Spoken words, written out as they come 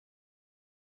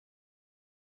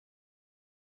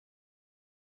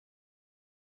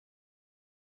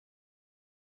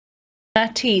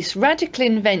Matisse, Radical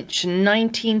Invention,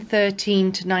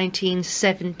 1913 to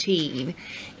 1917,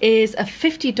 is a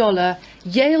 $50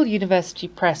 Yale University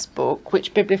Press book,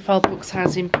 which Bibliophile Books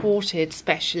has imported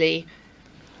specially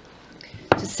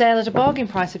to sell at a bargain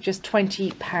price of just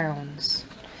 £20.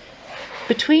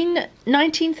 Between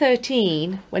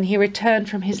 1913, when he returned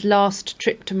from his last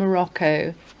trip to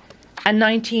Morocco, and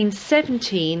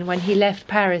 1917, when he left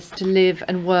Paris to live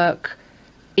and work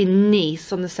in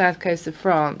Nice on the south coast of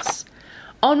France,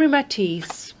 Henri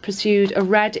Matisse pursued a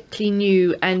radically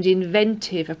new and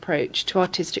inventive approach to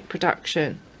artistic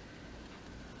production.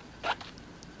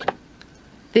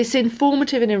 This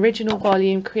informative and original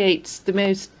volume creates the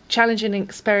most challenging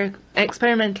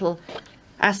experimental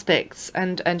aspects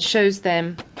and shows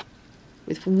them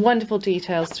with wonderful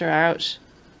details throughout,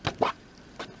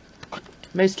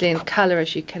 mostly in colour,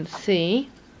 as you can see.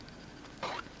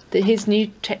 His new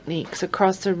techniques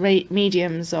across the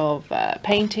mediums of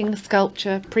painting,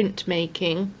 sculpture,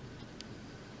 printmaking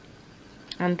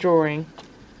and drawing.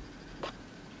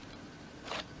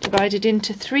 Divided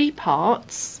into 3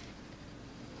 parts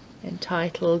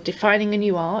entitled Defining a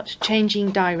New Art,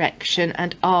 Changing Direction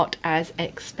and Art as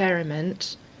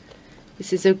Experiment.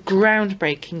 This is a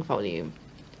groundbreaking volume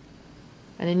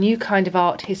and a new kind of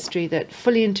art history that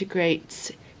fully integrates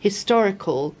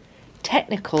historical,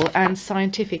 technical and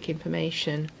scientific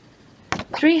information.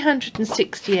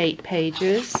 368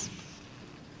 pages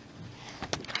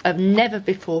of never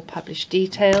before published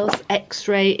details,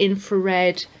 X-ray,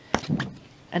 infrared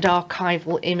and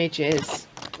archival images.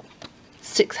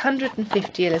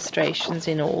 650 illustrations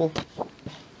in all.